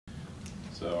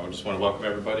So I just want to welcome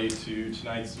everybody to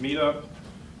tonight's meetup.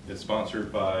 It's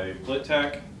sponsored by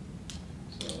BlitTech.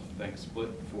 So thanks Blit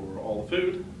for all the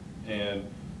food.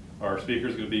 And our speaker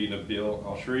is going to be Nabil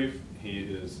Alsharif. He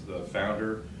is the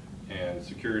founder and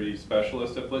security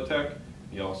specialist at BlitTech.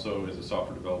 He also is a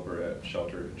software developer at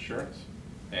Shelter Insurance.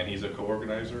 And he's a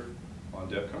co-organizer on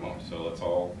DevComo. So let's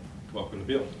all welcome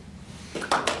Nabil.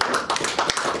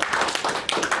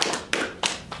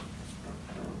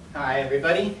 Hi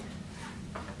everybody.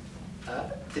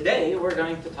 Today we're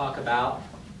going to talk about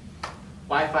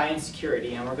Wi-Fi and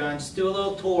security, and we're going to just do a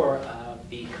little tour of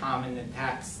the common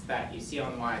attacks that you see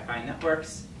on Wi-Fi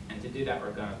networks. And to do that,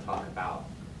 we're going to talk about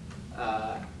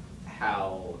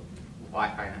how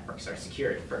Wi-Fi networks are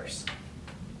secured first.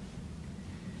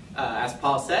 As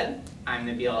Paul said, I'm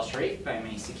Nabil Alsharif. I'm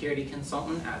a security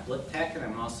consultant at BlitTech, and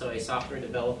I'm also a software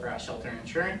developer at Shelter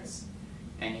Insurance.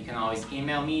 And you can always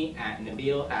email me at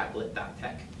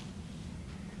nabil@blit.tech.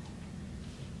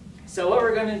 So what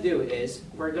we're going to do is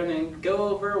we're going to go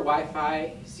over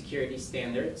Wi-Fi security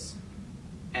standards,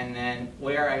 and then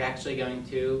we're actually going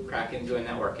to crack into a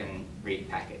network and read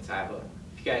packets. If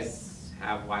you guys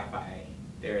have Wi-Fi,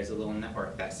 there is a little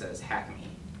network that says "hack me,"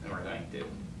 and we're going to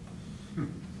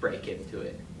break into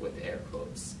it with air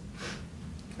quotes.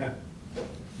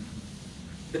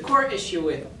 The core issue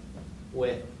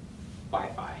with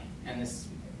Wi-Fi and this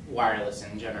wireless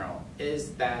in general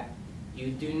is that you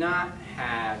do not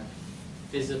have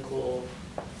physical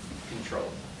control.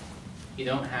 You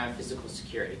don't have physical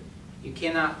security. You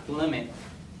cannot limit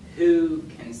who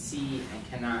can see and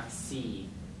cannot see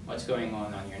what's going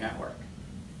on your network.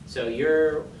 So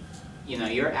your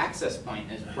access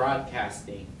point is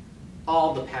broadcasting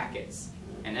all the packets,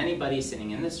 and anybody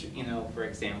sitting in this, for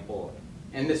example,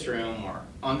 in this room or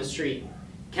on the street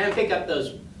can pick up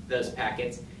those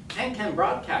packets and can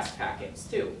broadcast packets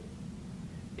too.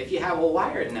 If you have a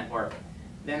wired network,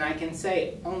 then I can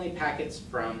say only packets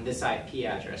from this IP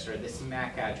address or this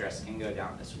MAC address can go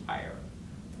down this wire,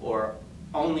 or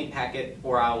I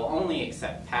will only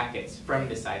accept packets from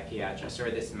this IP address or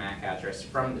this MAC address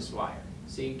from this wire.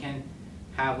 So you can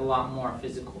have a lot more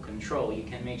physical control. You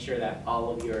can make sure that all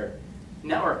of your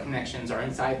network connections are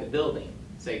inside the building.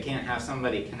 So you can't have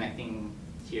somebody connecting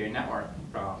to your network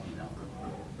from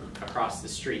across the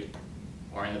street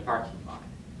or in the parking lot.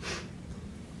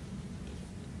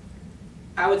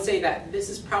 I would say that this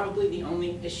is probably the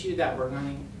only issue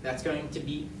that's going to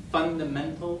be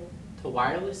fundamental to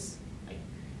wireless.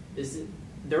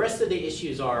 The rest of the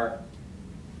issues are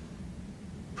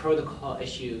protocol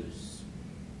issues,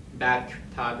 bad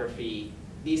cryptography,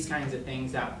 these kinds of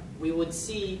things that we would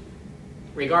see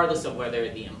regardless of whether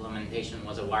the implementation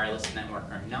was a wireless network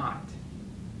or not.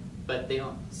 But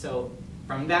so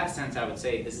from that sense, I would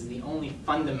say this is the only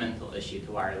fundamental issue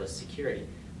to wireless security.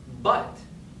 But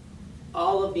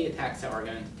all of the attacks that we're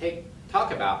going to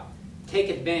talk about take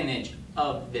advantage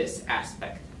of this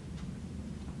aspect.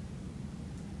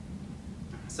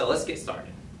 So let's get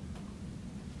started.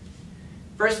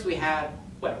 First we have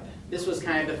WEP. This was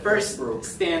kind of the first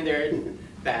standard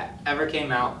that ever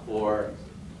came out for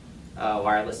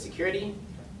wireless security.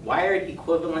 Wired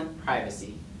equivalent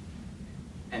privacy.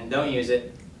 And don't use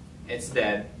it. It's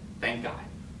dead. Thank God.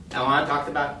 I want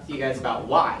to talk to you guys about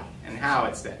why and how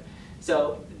it's dead.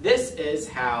 So this is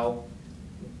how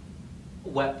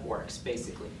WEP works,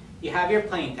 basically. You have your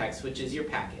plain text, which is your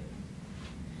packet.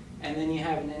 And then you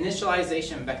have an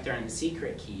initialization vector and a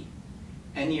secret key.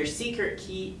 And your secret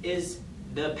key is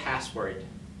the password.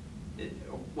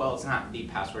 Well, it's not the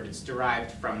password. It's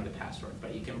derived from the password.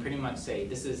 But you can pretty much say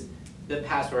this is the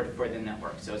password for the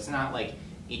network. So it's not like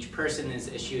each person is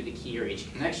issued a key or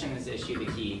each connection is issued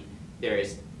a key. There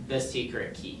is the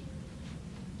secret key.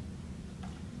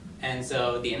 And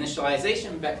so the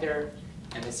initialization vector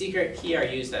and the secret key are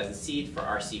used as a seed for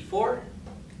RC4,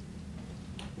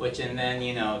 and then,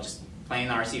 just plain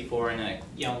RC4, and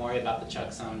you don't worry about the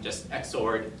checksum, just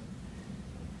XORed.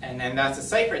 And then that's a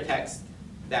ciphertext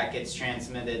that gets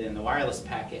transmitted in the wireless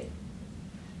packet.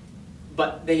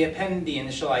 But they append the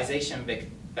initialization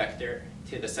vector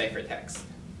to the ciphertext.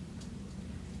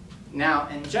 Now,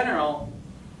 in general,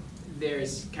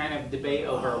 there's kind of debate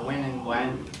over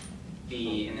when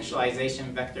the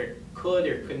initialization vector could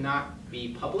or could not be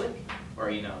public, or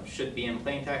should be in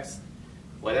plain text,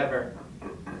 whatever.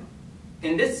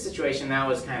 In this situation, that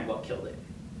was kind of what killed it,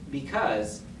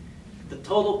 because the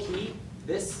total key,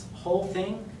 this whole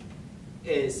thing,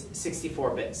 is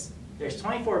 64 bits. There's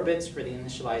 24 bits for the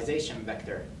initialization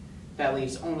vector. That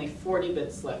leaves only 40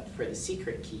 bits left for the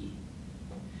secret key.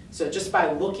 So just by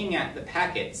looking at the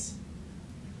packets,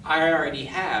 I already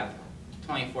have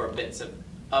 24 bits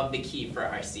of the key for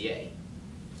RCA.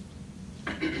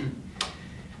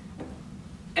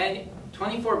 And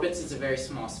 24 bits is a very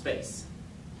small space.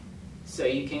 So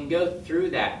you can go through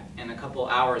that in a couple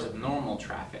hours of normal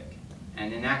traffic.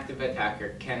 And an active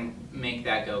attacker can make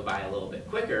that go by a little bit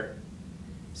quicker.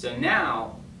 So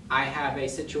now I have a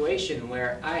situation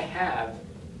where I have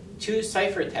two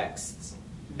ciphertexts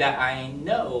that I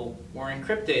know were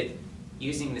encrypted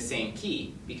using the same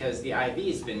key because the IV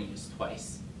has been used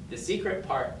twice. The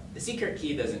secret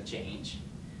key doesn't change.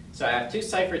 So I have two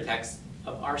ciphertexts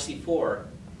of RC4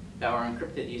 that were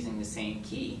encrypted using the same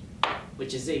key,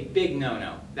 which is a big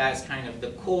no-no. That's kind of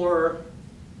the core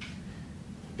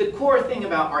thing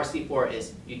about RC4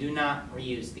 is you do not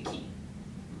reuse the key.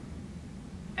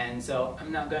 And so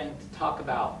I'm not going to talk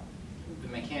about the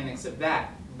mechanics of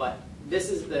that, but this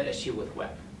is the issue with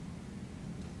web.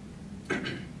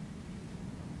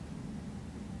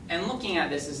 And looking at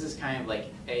this is kind of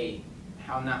like a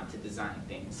how not to design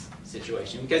things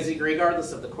situation, because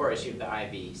regardless of the core issue of the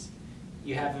IVs,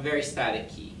 you have a very static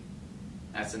key.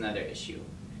 That's another issue.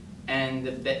 And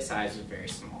the bit size is very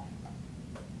small.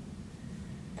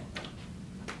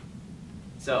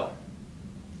 So,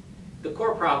 the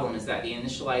core problem is that the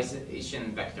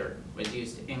initialization vector was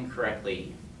used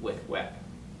incorrectly with web,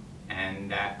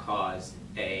 and that caused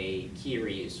a key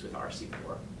reuse with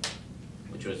RC4,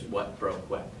 which was what broke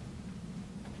web.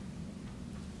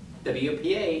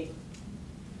 WPA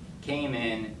came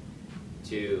in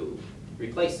to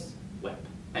replace web,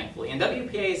 thankfully, and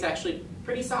WPA is actually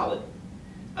pretty solid.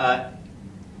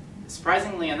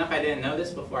 Surprisingly enough, I didn't know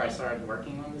this before I started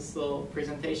working on this little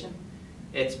presentation.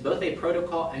 It's both a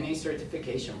protocol and a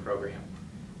certification program.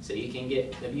 So you can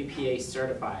get WPA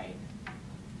certified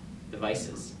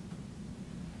devices.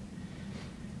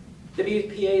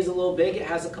 WPA is a little big. It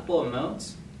has a couple of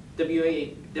modes.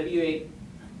 WPA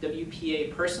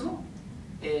personal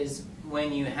is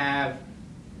when you have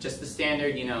just the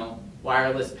standard,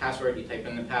 wireless password. You type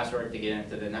in the password to get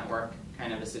into the network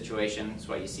kind of a situation. It's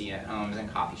what you see at homes and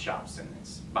coffee shops, and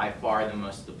it's by far the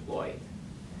most deployed.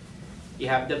 You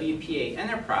have WPA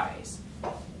Enterprise,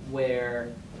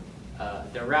 where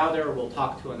the router will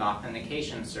talk to an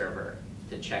authentication server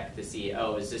to check to see,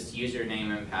 oh, is this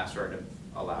username and password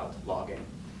allowed to log in?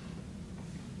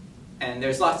 And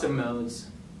there's lots of modes,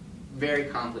 very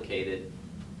complicated,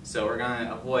 so we're going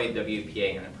to avoid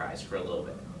WPA Enterprise for a little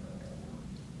bit.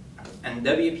 And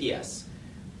WPS,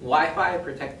 Wi-Fi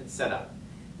protected setup.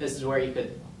 This is where you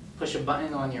could push a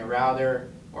button on your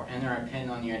router or enter a pin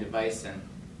on your device, and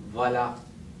voila,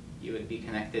 you would be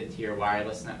connected to your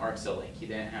wireless network, so like you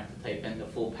didn't have to type in the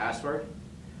full password.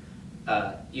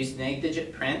 Use an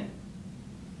 8-digit PRIN.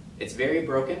 It's very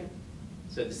broken,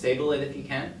 so disable it if you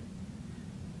can.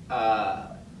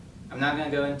 I'm not going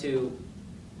to go into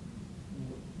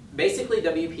basically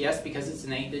WPS, because it's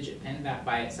an 8-digit PIN. That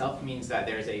by itself means that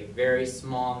there's a very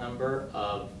small number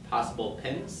of possible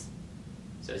pins,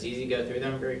 so it's easy to go through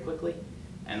them very quickly.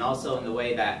 And also in the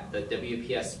way that the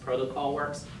WPS protocol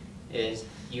works is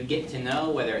you get to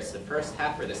know whether it's the first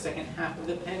half or the second half of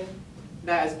the pin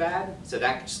that is bad, so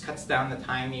that just cuts down the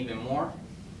time even more.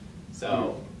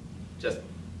 So just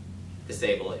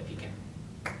disable it if you can.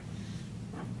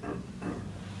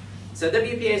 So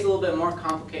WPA is a little bit more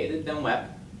complicated than web,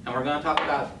 and we're going to talk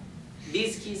about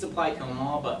these keys apply to them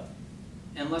all, but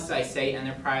unless I say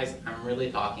enterprise, I'm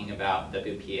really talking about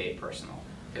WPA personal,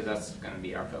 because that's going to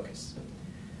be our focus.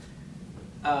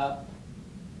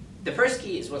 The first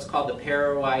key is what's called the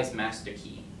pairwise master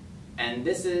key, and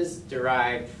this is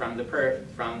derived from the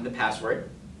password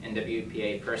in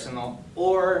WPA personal,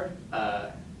 or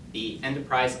the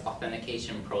enterprise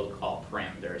authentication protocol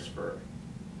parameters for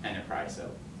enterprise. So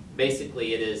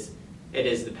basically, it is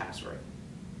the password.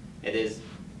 It is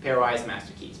pairwise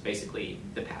master key. It's basically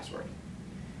the password,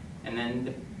 and then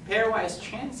the pairwise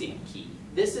transient key.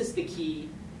 This is the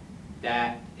key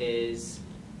that is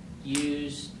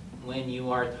used when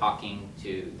you are talking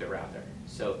to the router.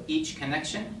 So each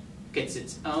connection gets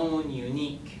its own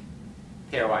unique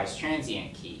pairwise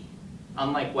transient key.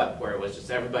 Unlike web, where it was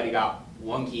just everybody got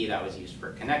one key that was used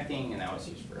for connecting and that was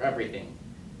used for everything.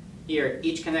 Here,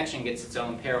 each connection gets its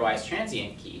own pairwise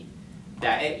transient key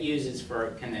that it uses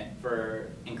for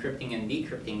encrypting and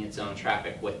decrypting its own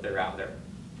traffic with the router.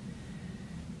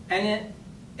 And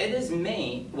it is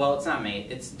made, well, it's not made,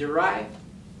 it's derived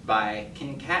by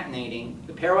concatenating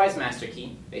the pairwise master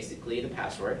key, basically the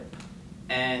password,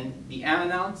 and the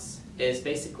unannounced is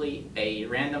basically a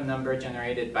random number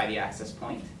generated by the access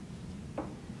point.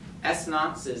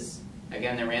 S-naughts is,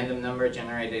 again, the random number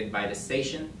generated by the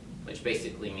station, which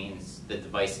basically means the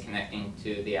device connecting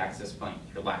to the access point,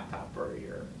 your laptop or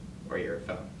your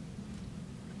phone.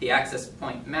 The access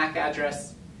point MAC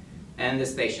address and the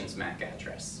station's MAC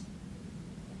address.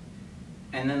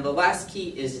 And then the last key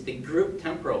is the group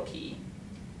temporal key.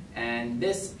 And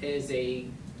this is a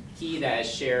key that is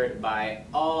shared by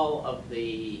all of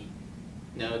the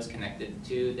nodes connected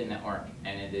to the network,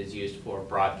 and it is used for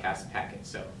broadcast packets.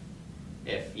 So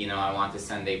if I want to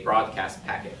send a broadcast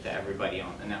packet to everybody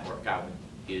on the network, I would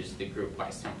use the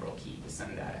group-wise temporal key to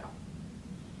send that out.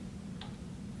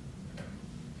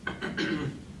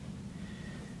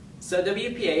 So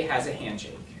WPA has a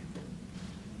handshake.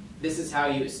 This is how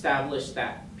you establish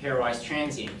that pairwise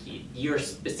transient key, your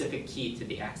specific key to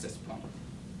the access point.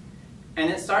 And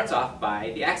it starts off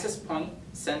by the access point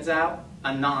sends out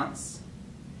a nonce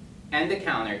and a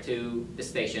counter to the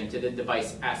station, to the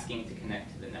device asking to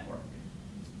connect to the network.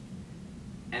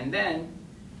 And then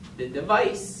the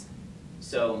device,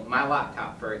 so my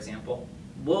laptop for example,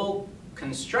 will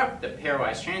construct the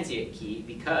pairwise transient key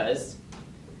because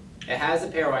it has a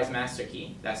pairwise master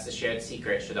key. That's the shared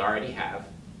secret it should already have.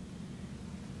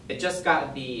 It just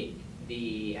got the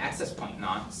access point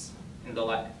nonce, and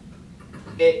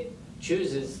it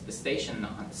chooses the station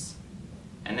nonce,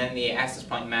 and then the access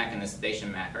point MAC and the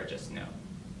station MAC are just known.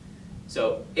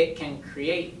 So it can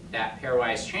create that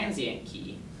pairwise transient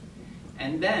key,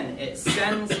 and then it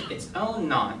sends its own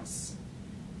nonce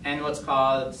and what's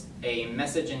called a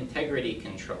message integrity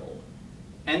control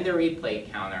and the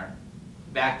replay counter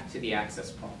back to the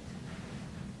access point.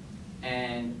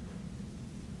 And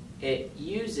it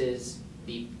uses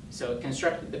so it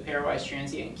constructed the pairwise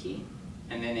transient key,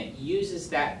 and then it uses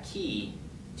that key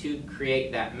to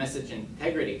create that message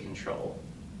integrity control.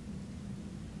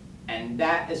 And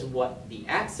that is what the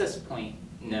access point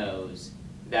knows,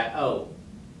 that, oh,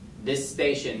 this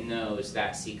station knows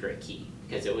that secret key,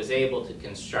 because it was able to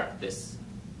construct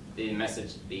the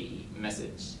message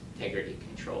integrity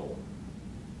control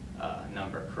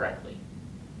number correctly.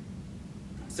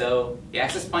 So the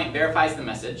access point verifies the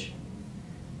message,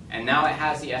 and now it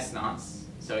has the S nonce,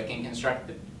 so it can construct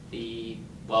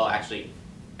well, actually,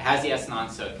 it has the S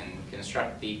nonce, so it can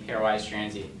construct the pairwise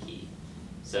transient key.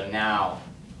 So now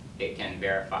it can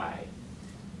verify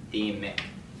the MIC.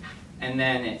 And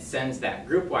then it sends that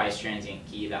group-wise transient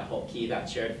key, that whole key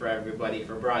that's shared for everybody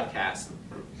for broadcast,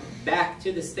 back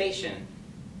to the station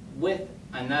with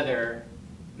another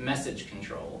message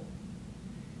control.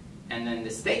 And then the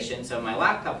station, so my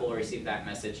laptop will receive that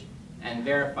message and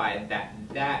verify that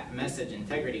that message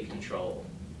integrity control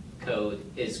code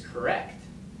is correct.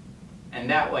 And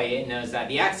that way it knows that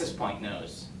the access point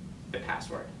knows the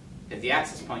password, because the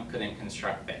access point couldn't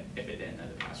construct it if it didn't know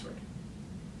the password.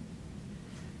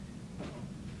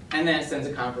 And then it sends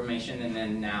a confirmation, and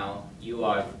then now you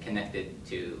are connected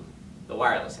to the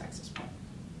wireless access point.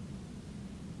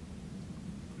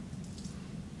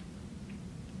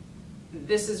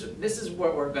 This is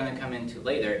what we're going to come into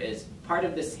later, is part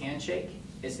of this handshake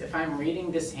is if I'm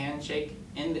reading this handshake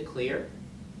in the clear,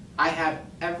 I have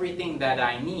everything that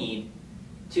I need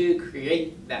to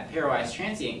create that pairwise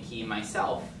transient key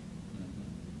myself,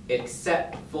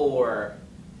 except for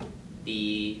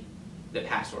the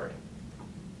password.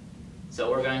 So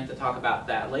we're going to talk about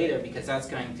that later, because that's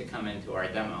going to come into our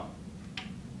demo.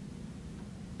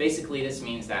 Basically, this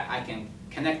means that I can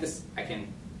collect a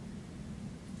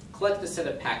set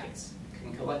of packets. I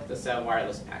can collect a set of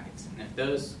wireless packets. And if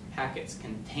those packets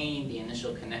contain the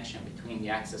initial connection between the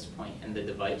access point and the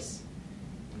device,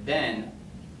 then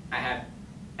I have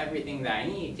everything that I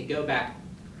need to go back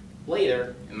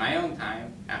later in my own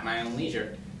time, at my own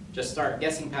leisure, just start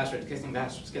guessing passwords, guessing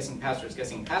passwords, guessing passwords,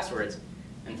 guessing passwords,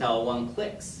 until one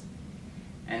clicks.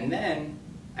 And then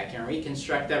I can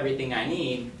reconstruct everything I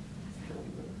need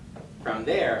from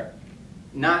there,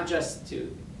 not just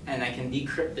to, and I can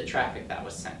decrypt the traffic that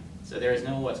was sent. So there is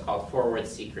no what's called forward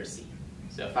secrecy.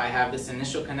 So if I have this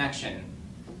initial connection,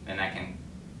 then I can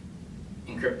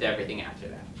encrypt everything after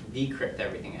that, decrypt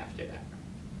everything after that.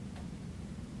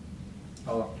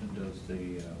 How often does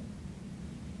the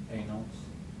ANOTs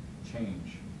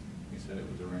change? You said it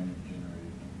was a random generated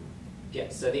number. Yeah,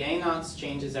 so the ANOTs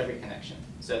changes every connection.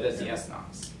 So does the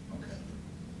SNOTs.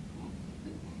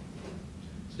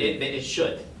 Okay. It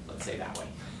should, let's say that way.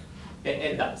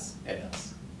 It does. It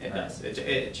does. It does.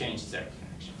 It changes every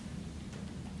connection.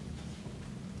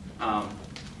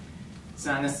 It's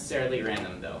not necessarily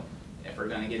random, though. If we're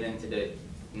going to get into the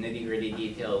nitty-gritty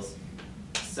details,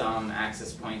 some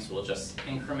access points will just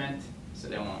increment, so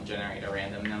they won't generate a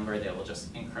random number. They will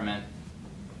just increment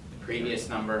the previous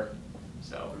number.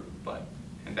 So,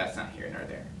 and that's not here nor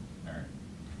there.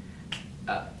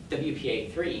 All right.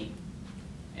 WPA3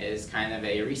 is kind of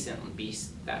a recent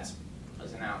beast that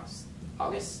was announced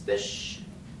August-ish.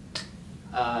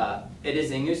 It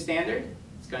is a new standard.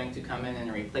 It's going to come in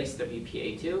and replace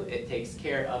WPA2. It takes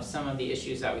care of some of the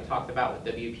issues that we talked about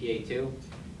with WPA2,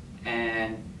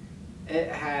 and it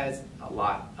has a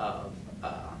lot of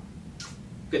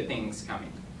good things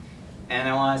coming. And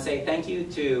I want to say thank you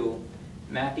to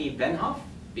Matthew Benhoff,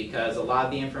 because a lot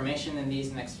of the information in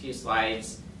these next few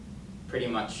slides pretty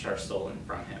much are stolen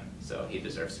from him, so he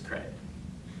deserves the credit.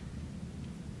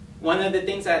 One of the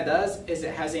things that it does is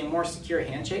it has a more secure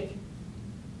handshake.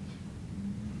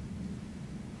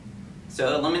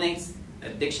 So it eliminates a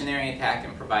dictionary attack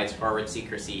and provides forward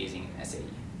secrecy using an SAE.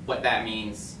 What that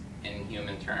means in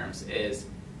human terms is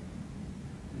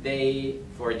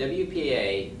for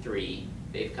WPA 3,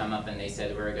 they've come up and they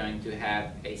said we're going to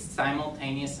have a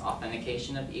simultaneous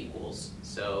authentication of equals.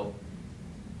 So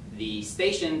the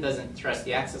station doesn't trust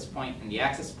the access point, and the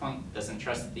access point doesn't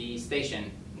trust the station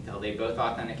until they both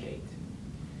authenticate.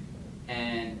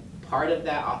 And part of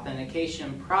that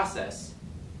authentication process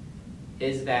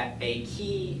is that a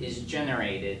key is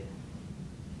generated,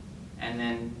 and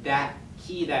then that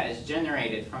key that is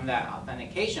generated from that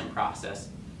authentication process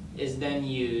is then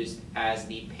used as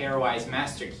the pairwise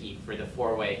master key for the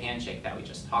four-way handshake that we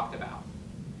just talked about.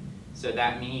 So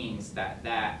that means that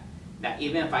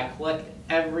even if I collect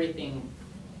everything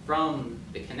from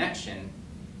the connection,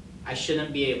 I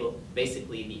shouldn't be able,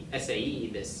 basically the SAE,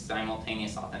 this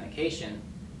simultaneous authentication,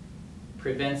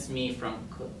 prevents me from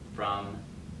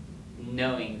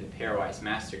knowing the pairwise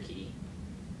master key.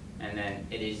 And then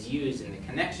it is used in the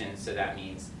connection, so that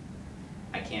means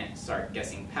I can't start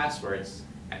guessing passwords.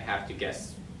 I have to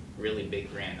guess really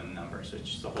big random numbers,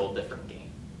 which is a whole different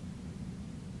game.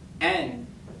 And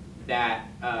that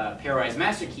pairwise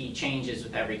master key changes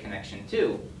with every connection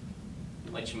too,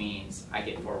 which means I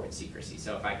get forward secrecy.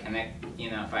 So if I connect,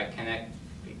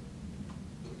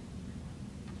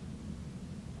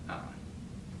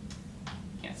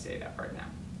 can't say that part now.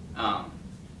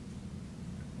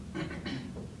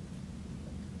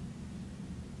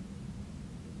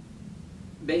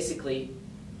 Basically,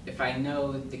 if I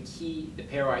know the key, the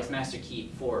pairwise master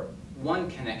key for one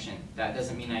connection, that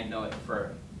doesn't mean I know it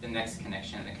for the next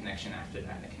connection, the connection after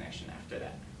that, and the connection after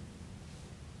that.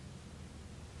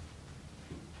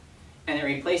 And it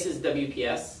replaces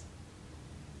WPS.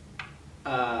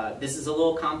 This is a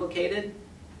little complicated,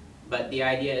 but the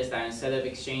idea is that instead of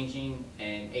exchanging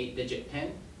an 8-digit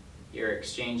PIN, you're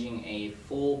exchanging a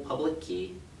full public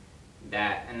key.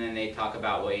 And then they talk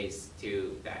about ways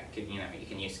you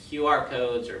can use QR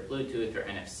codes or Bluetooth or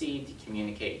NFC to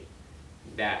communicate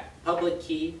that public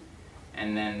key,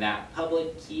 and then that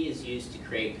public key is used to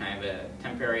create kind of a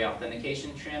temporary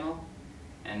authentication channel,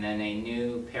 and then a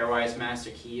new pairwise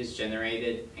master key is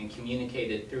generated and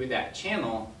communicated through that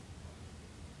channel,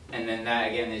 and then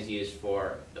that again is used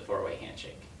for the four-way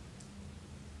handshake.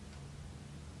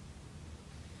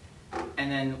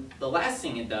 And then the last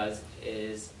thing it does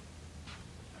is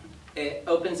it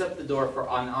opens up the door for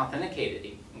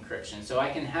unauthenticated encryption. So I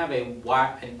can have an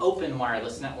open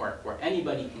wireless network where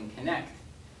anybody can connect,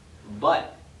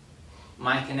 but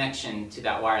my connection to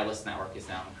that wireless network is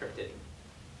now encrypted.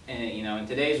 And in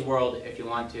today's world, if you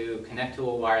want to connect to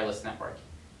a wireless network,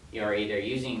 you're either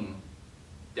using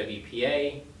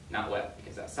WPA, not web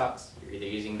because that sucks. You're either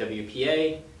using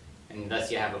WPA, and thus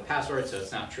you have a password, so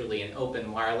it's not truly an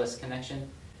open wireless connection.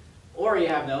 Or you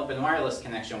have an open wireless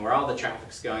connection where all the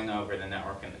traffic's going over the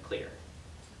network in the clear.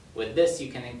 With this, you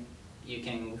can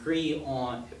agree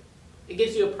on, it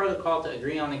gives you a protocol to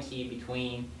agree on a key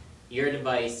between your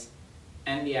device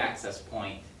and the access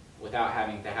point without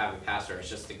having to have a password. It's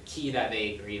just a key that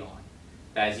they agreed on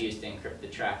that is used to encrypt the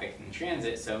traffic in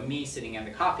transit. So me sitting in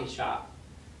the coffee shop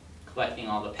collecting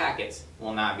all the packets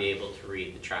will not be able to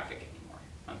read the traffic anymore,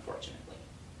 unfortunately.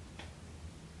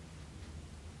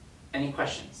 Any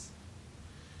questions?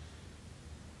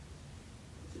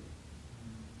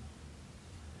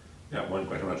 Yeah, one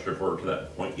question. I'm not sure if we're to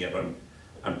that point yet, but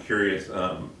I'm curious.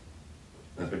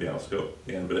 That's maybe out of scope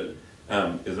again, but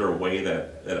is there a way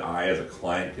that I, as a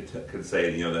client, could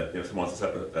say, that if someone wants to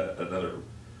set up another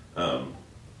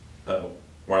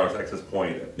wireless access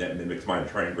point that mimics mine,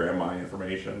 try and grab my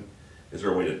information? Is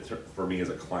there a way for me as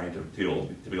a client to be able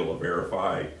to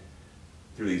verify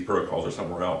through these protocols or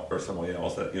somewhere else or somewhere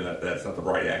else that that's not the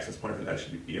right access point that I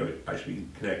should be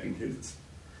connecting to?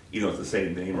 It's the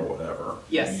same name or whatever.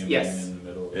 Yes, yes. In the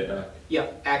middle of the Yeah. back. Yeah,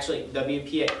 actually,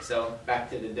 WPA. So back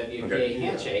to the WPA Okay.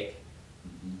 handshake.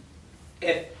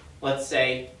 If, let's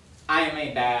say, I am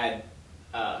a bad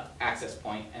access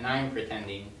point and I'm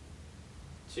pretending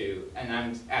and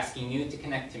I'm asking you to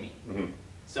connect to me. Mm-hmm.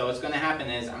 So what's going to happen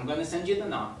is I'm going to send you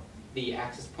the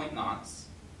access point nonce.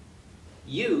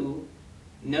 You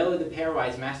know the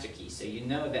pairwise master key, so you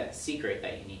know that secret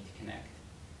that you need to connect.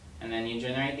 And then you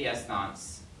generate the S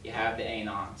nonce, you have the A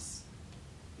nonce,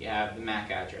 you have the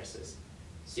MAC addresses.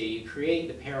 So you create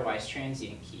the pairwise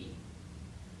transient key,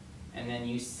 and then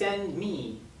you send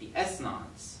me the S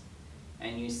nonce,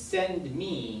 and you send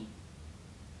me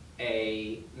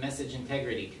a message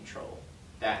integrity control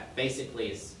that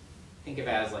basically is, think of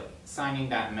it as like signing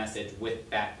that message with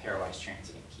that pairwise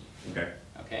transient key. Okay.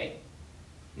 Okay?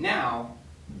 Now,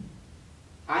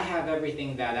 I have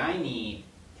everything that I need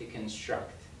to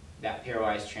construct that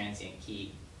pairwise transient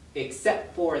key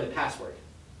except for the password.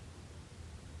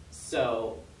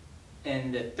 So,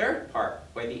 in the third part,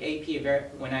 where the AP,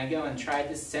 when I go and try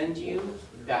to send you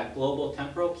that global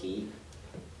temporal key,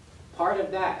 part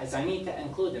of that is I need to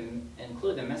include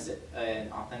a message,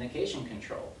 an authentication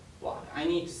control block. I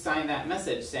need to sign that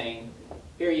message saying,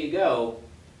 here you go,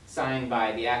 signed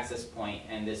by the access point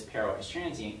and this pairwise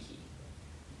transient key.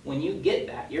 When you get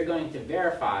that, you're going to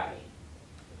verify,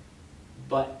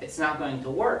 but it's not going to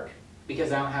work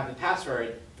because I don't have the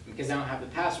password. Because I don't have the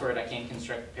password, I can't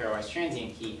construct the pairwise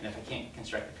transient key, and if I can't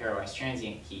construct the pairwise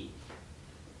transient key,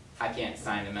 I can't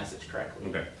sign the message correctly.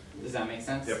 Okay. Does that make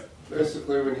sense? Yep.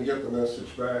 Basically, when you get the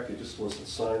message back, it just wasn't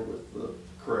signed with the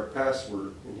correct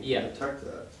password, and you Yeah. can detect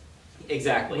that.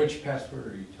 Exactly. Which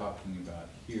password are you talking about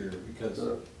here? Because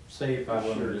say if I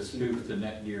wanted to spoof the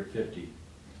Netgear 50,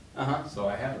 Uh-huh. so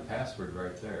I have a password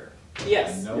right there.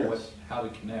 Yes. I know Yes. how to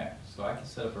connect, so I can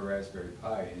set up a Raspberry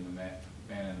Pi in the man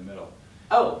in the middle.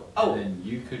 Oh, And then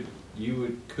you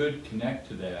could connect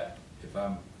to that if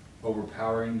I'm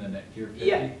overpowering the Netgear 50.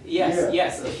 yeah, yes, Yeah,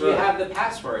 yes. that's If you right. have the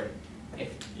password,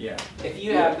 Yeah. if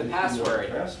you have the if you know password,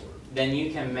 password. then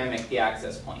you can mimic the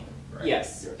access point. Right.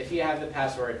 Yes. Yes. If you have the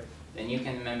password, then you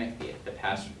can mimic the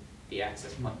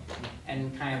access point.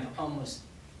 And kind of almost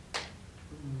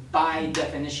by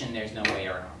definition, there's no way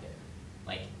around it.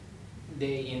 Like,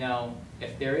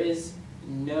 if there is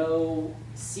no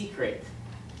secret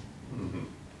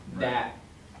that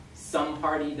some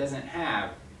party doesn't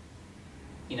have,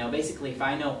 basically if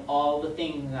I know all the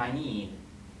things I need,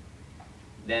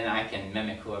 then I can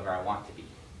mimic whoever I want to be.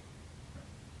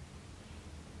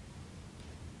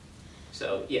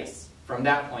 So yes, from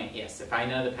that point, yes, if I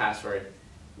know the password,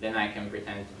 then I can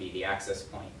pretend to be the access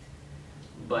point.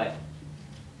 But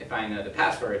if I know the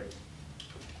password,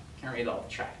 I can't read all the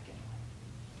traffic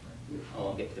anyway.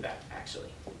 We'll get to that actually.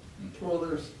 Well,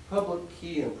 there's public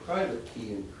key and private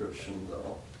key encryption,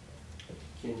 though.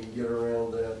 Can you get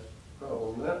around that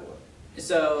problem that way?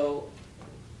 So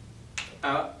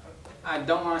I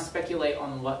don't want to speculate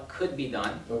on what could be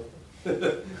done,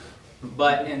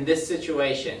 but in this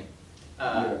situation,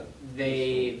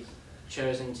 they've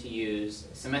chosen to use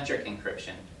symmetric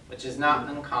encryption, which is not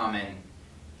uncommon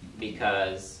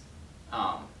because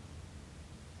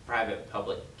private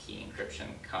public key encryption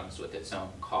comes with its own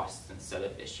costs and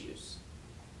setup issues.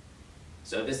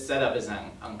 So this setup is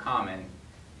uncommon,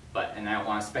 and I don't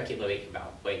want to speculate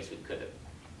about ways we could have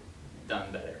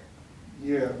done better.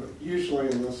 Yeah, but usually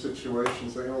in those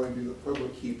situations, they only do the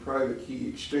public key, private key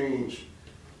exchange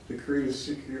to create a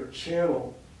secure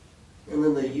channel, and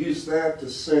then they use that to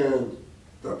send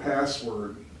the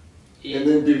password, and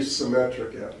then do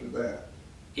symmetric after that.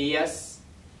 Yes,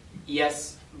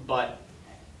 but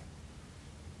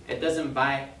it doesn't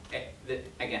buy,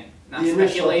 again, not The initial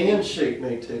speculating, handshake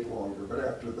may take longer, but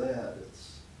after that,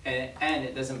 it's... and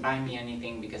it doesn't buy me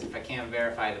anything because if I can't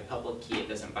verify the public key, it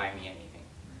doesn't buy me anything.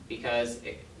 Because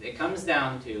it comes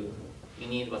down to, you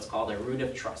need what's called a root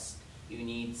of trust. You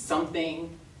need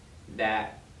something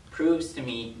that proves to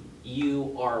me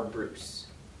you are Bruce.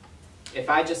 If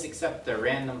I just accept the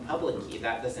random public key,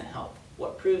 that doesn't help.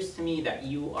 What proves to me that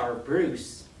you are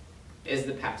Bruce is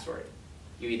the password.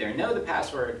 You either know the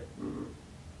password,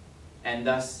 and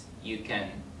thus you can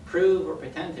prove or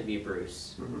pretend to be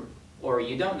Bruce, or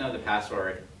you don't know the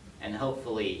password, and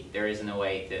hopefully there isn't a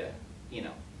way to,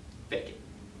 fake it.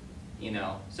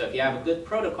 So if you have a good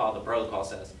protocol, the protocol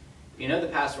says, if you know the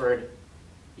password,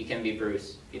 you can be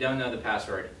Bruce. If you don't know the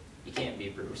password, you can't be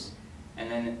Bruce. And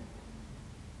then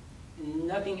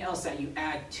nothing else that you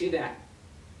add to that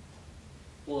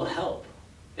will help.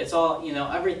 It's all,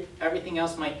 everything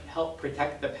else might help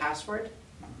protect the password.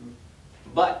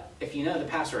 But if you know the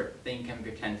password, then you can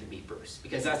pretend to be Bruce.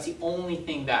 Because that's the only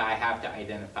thing that I have to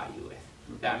identify you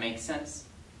with. That makes sense?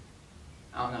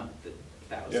 I don't know if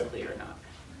that was clear or not.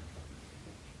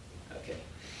 Okay.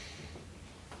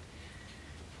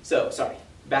 So, sorry.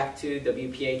 Back to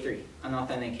WPA3,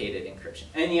 unauthenticated encryption.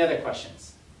 Any other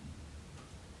questions?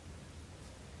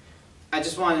 I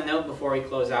just want to note before we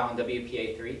close out on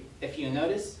WPA3, if you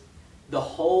notice, the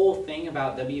whole thing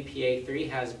about WPA3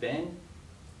 has been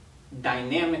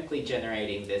dynamically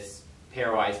generating this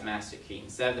pairwise master key.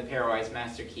 Instead of the pairwise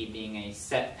master key being a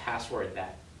set password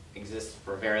that exists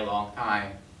for a very long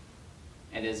time,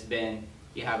 it has been,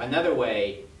 you have another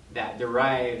way that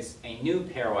derives a new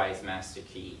pairwise master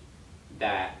key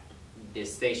that the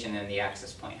station and the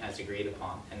access point has agreed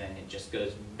upon, and then it just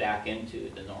goes back into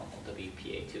the normal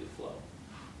WPA2 flow.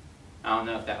 I don't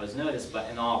know if that was noticed, but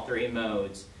in all three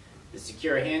modes, the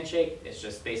secure handshake is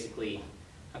just basically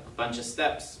a bunch of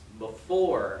steps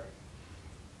before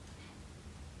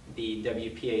the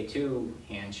WPA2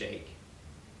 handshake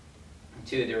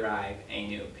to derive a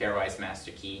new pairwise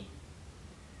master key.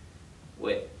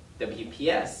 With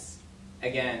WPS,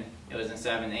 again, it was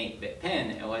instead of an 8-bit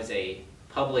pin, it was a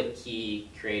public key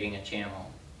creating a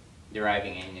channel,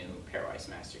 deriving a new pairwise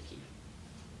master key.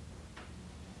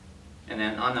 And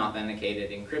then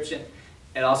unauthenticated encryption,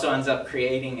 it also ends up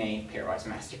creating a pairwise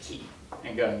master key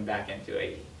and going back into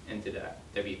the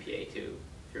WPA2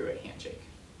 through a handshake.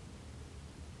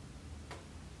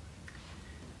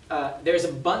 There's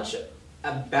a bunch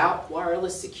about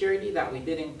wireless security that we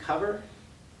didn't cover.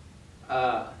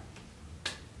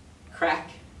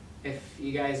 Crack, if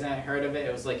you guys haven't heard of it,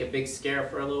 it was like a big scare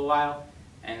for a little while,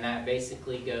 and that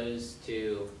basically goes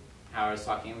to how I was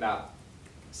talking about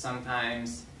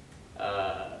sometimes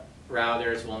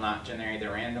routers will not generate the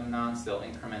random nonce, they'll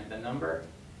increment the number.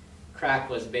 Crack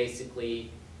was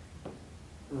basically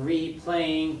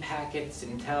replaying packets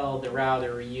until the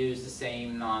router reused the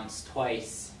same nonce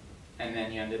twice, and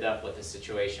then you ended up with a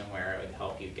situation where it would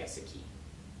help you guess a key.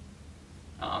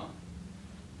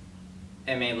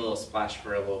 It made a little splash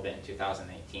for a little bit in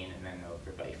 2018, and then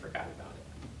everybody forgot about it.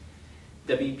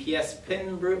 WPS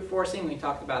pin brute forcing, we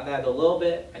talked about that a little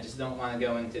bit. I just don't want to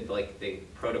go into like the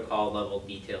protocol level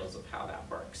details of how that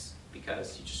works,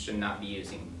 because you just should not be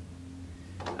using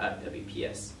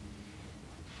WPS.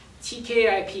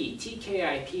 TKIP.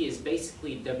 TKIP is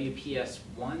basically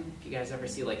WPS1. If you guys ever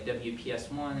see like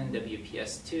WPS1 and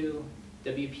WPS2,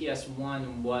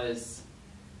 WPS1 was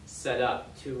set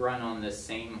up to run on the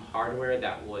same hardware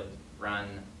that would run,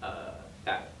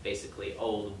 that basically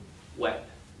old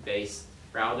web-based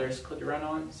routers could run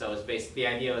on. So it's basically, the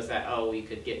idea was that, oh, we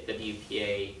could get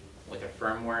WPA with a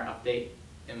firmware update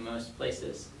in most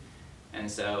places.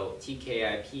 And so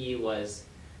TKIP was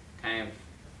kind of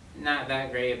not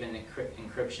that great of an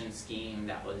encryption scheme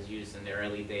that was used in the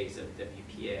early days of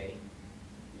WPA. You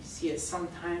see it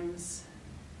sometimes,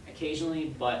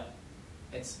 occasionally, but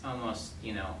it's almost,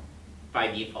 you know, by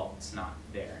default, it's not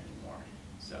there anymore.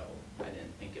 So I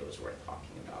didn't think it was worth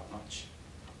talking about much.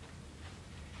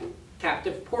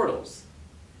 Captive portals.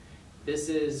 This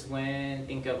is when,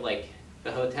 think of like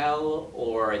the hotel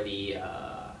or the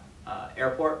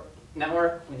airport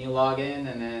network, when you log in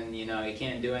and then, you know, you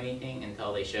can't do anything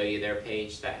until they show you their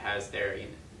page that has their, you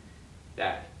know,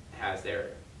 that has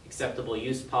their acceptable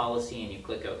use policy, and you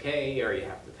click OK, or you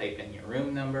have to type in your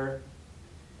room number.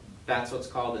 That's what's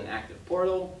called an active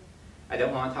portal. I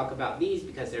don't want to talk about these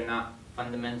because they're not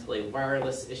fundamentally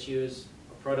wireless issues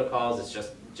or protocols. It's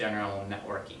just general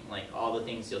networking, like all the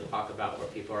things you'll talk about where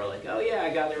people are like, oh yeah,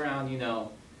 I got around, you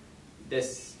know,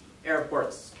 this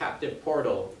airport's captive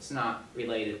portal. It's not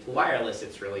related to wireless,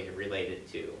 it's really related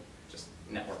to just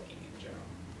networking in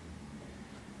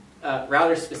general.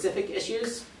 Router-specific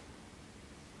issues.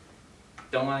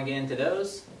 Don't want to get into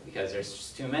those because there's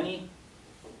just too many.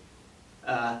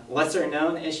 Lesser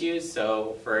known issues,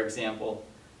 so for example,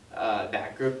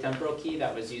 that group temporal key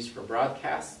that was used for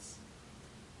broadcasts.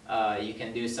 You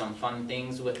can do some fun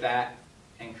things with that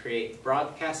and create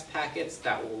broadcast packets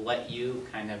that will let you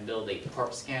kind of build a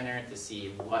port scanner to see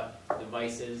what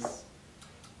devices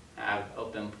have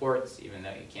open ports, even though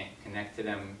you can't connect to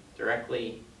them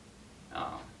directly.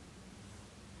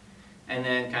 And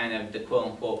then kind of the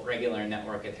quote-unquote regular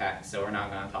network attacks. So we're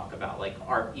not going to talk about like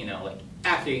ARP, you know, like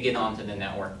after you get onto the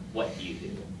network, what do you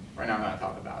do? We're not going to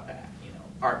talk about that, you know,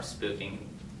 ARP spoofing,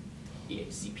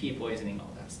 DHCP poisoning,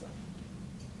 all that stuff.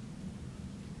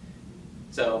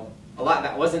 So a lot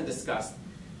that wasn't discussed,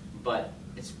 but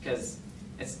it's because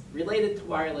it's related to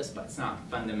wireless, but it's not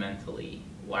fundamentally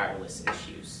wireless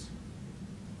issues.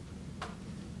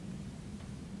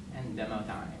 And demo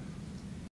time.